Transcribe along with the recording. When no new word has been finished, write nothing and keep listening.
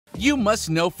You must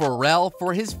know Pharell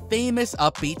for his famous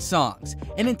upbeat songs,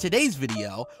 and in today's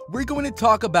video, we're going to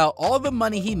talk about all the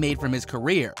money he made from his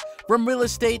career, from real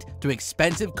estate to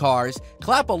expensive cars.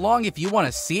 Clap along if you want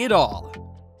to see it all.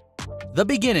 The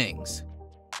beginnings.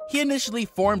 He initially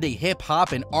formed a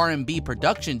hip-hop and R&B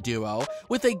production duo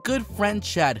with a good friend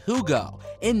Chad Hugo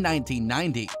in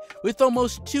 1990. With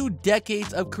almost 2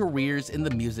 decades of careers in the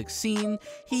music scene,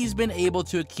 he's been able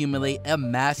to accumulate a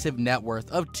massive net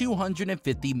worth of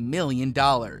 $250 million.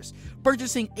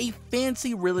 Purchasing a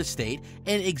fancy real estate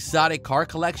and exotic car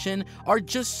collection are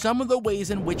just some of the ways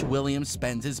in which Williams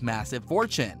spends his massive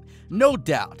fortune. No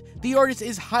doubt, the artist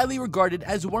is highly regarded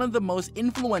as one of the most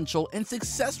influential and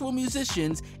successful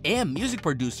musicians and music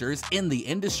producers in the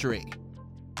industry.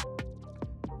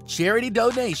 Charity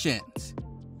donations.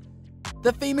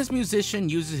 The famous musician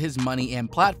uses his money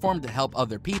and platform to help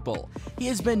other people. He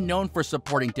has been known for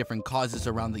supporting different causes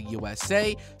around the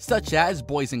USA, such as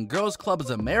Boys and Girls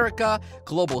Clubs America,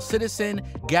 Global Citizen,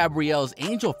 Gabrielle's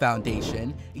Angel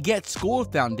Foundation, Get School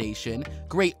Foundation,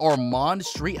 Great Ormond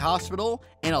Street Hospital,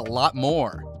 and a lot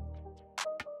more.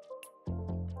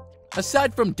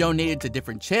 Aside from donating to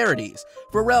different charities,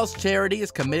 Pharrell's charity is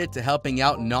committed to helping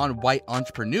out non-white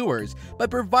entrepreneurs by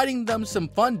providing them some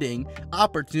funding,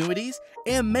 opportunities,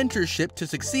 and mentorship to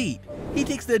succeed. He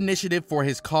takes the initiative for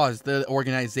his cause. The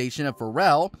organization of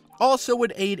Pharrell also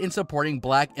would aid in supporting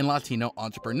Black and Latino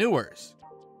entrepreneurs.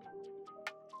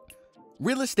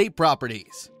 Real estate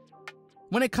properties.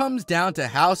 When it comes down to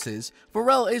houses,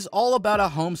 Pharrell is all about a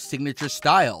home's signature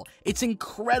style, its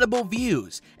incredible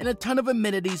views, and a ton of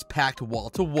amenities packed wall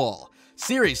to wall.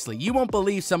 Seriously, you won't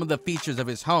believe some of the features of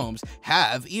his homes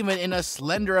have even in a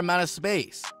slender amount of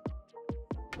space.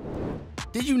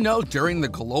 Did you know during the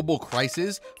global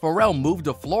crisis, Pharrell moved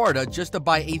to Florida just to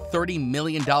buy a $30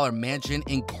 million mansion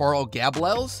in Coral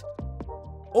Gables?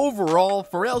 Overall,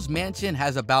 Pharrell's mansion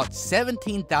has about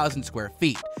 17,000 square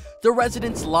feet. The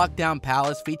residence lockdown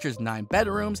palace features 9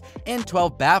 bedrooms and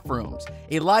 12 bathrooms,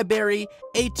 a library,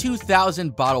 a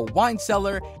 2,000-bottle wine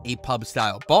cellar, a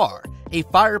pub-style bar, a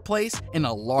fireplace, and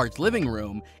a large living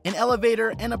room, an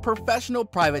elevator, and a professional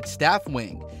private staff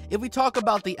wing. If we talk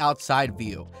about the outside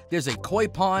view, there's a koi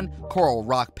pond, coral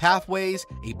rock pathways,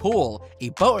 a pool, a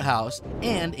boathouse,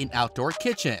 and an outdoor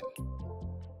kitchen.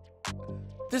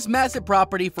 This massive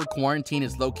property for quarantine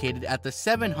is located at the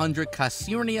 700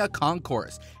 Casuarina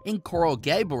Concourse in Coral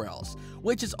Gables,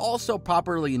 which is also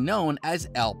popularly known as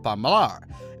El Palmar.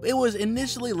 It was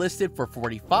initially listed for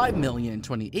 $45 million in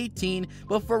 2018,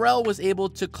 but Pharrell was able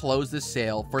to close the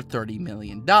sale for $30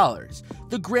 million.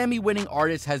 The Grammy-winning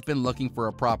artist has been looking for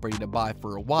a property to buy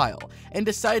for a while, and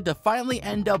decided to finally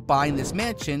end up buying this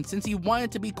mansion since he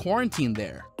wanted to be quarantined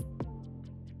there.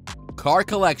 Car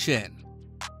collection.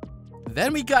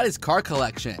 Then we got his car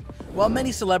collection. While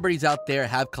many celebrities out there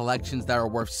have collections that are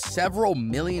worth several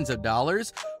millions of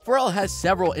dollars, Pharrell has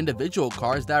several individual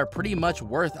cars that are pretty much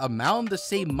worth around the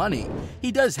same money.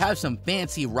 He does have some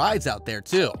fancy rides out there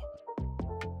too.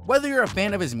 Whether you're a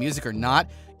fan of his music or not,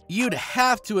 you'd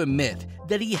have to admit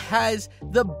that he has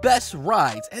the best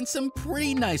rides and some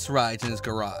pretty nice rides in his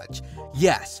garage.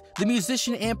 Yes, the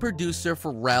musician and producer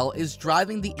Pharrell is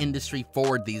driving the industry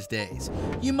forward these days.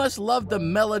 You must love the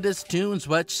melodious tunes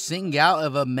which sing out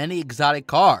of many exotic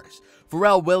cars.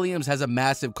 Pharrell Williams has a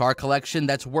massive car collection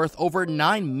that's worth over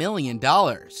 $9 million.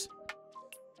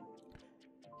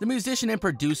 The musician and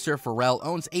producer Pharrell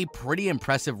owns a pretty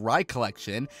impressive ride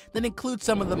collection that includes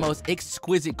some of the most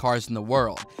exquisite cars in the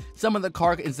world. Some of the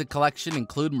cars in the collection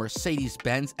include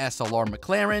Mercedes-Benz SLR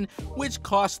McLaren, which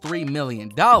costs $3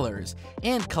 million,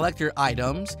 and collector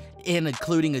items,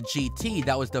 including a GT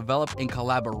that was developed in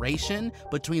collaboration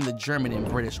between the German and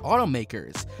British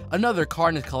automakers. Another car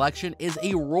in his collection is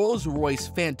a Rolls-Royce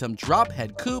Phantom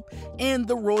Drophead Coupe and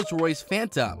the Rolls-Royce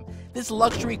Phantom. This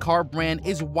luxury car brand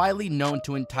is widely known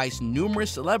to entice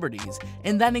numerous celebrities,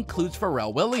 and that includes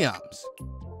Pharrell Williams.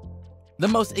 The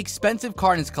most expensive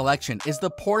car in his collection is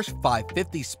the Porsche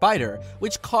 550 Spyder,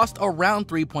 which cost around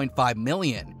 $3.5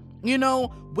 million. You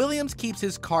know, Williams keeps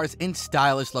his cars in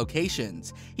stylish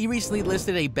locations. He recently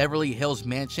listed a Beverly Hills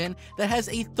mansion that has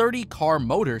a 30-car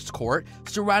motors court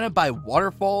surrounded by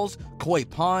waterfalls, koi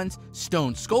ponds,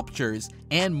 stone sculptures,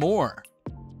 and more.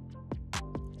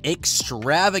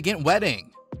 Extravagant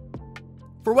wedding.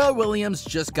 Pharrell Williams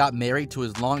just got married to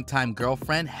his longtime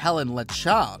girlfriend Helen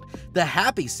Letchild. The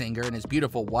happy singer and his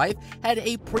beautiful wife had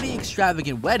a pretty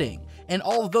extravagant wedding. and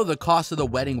although the costs of the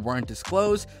wedding weren't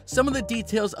disclosed, some of the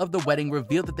details of the wedding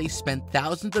revealed that they spent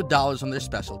thousands of dollars on their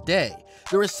special day.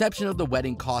 The reception of the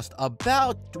wedding cost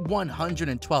about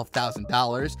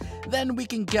 $112,000, then we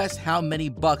can guess how many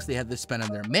bucks they had to spend on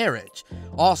their marriage.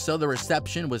 Also, the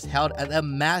reception was held at a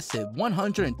massive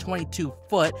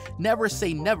 122-foot Never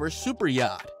Say Never super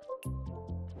yacht.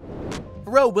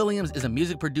 Pharell Williams is a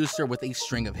music producer with a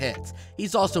string of hits.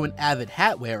 He's also an avid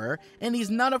hat wearer, and he's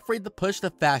not afraid to push the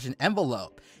fashion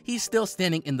envelope. He's still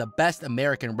standing in the best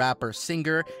American rapper,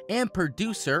 singer, and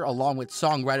producer along with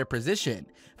songwriter position.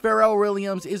 Pharell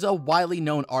Williams is a widely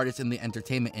known artist in the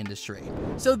entertainment industry.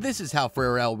 So this is how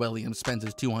Pharell Williams spends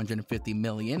his $250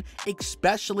 million,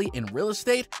 especially in real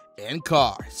estate and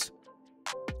cars.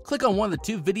 Click on one of the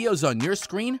two videos on your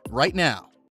screen right now.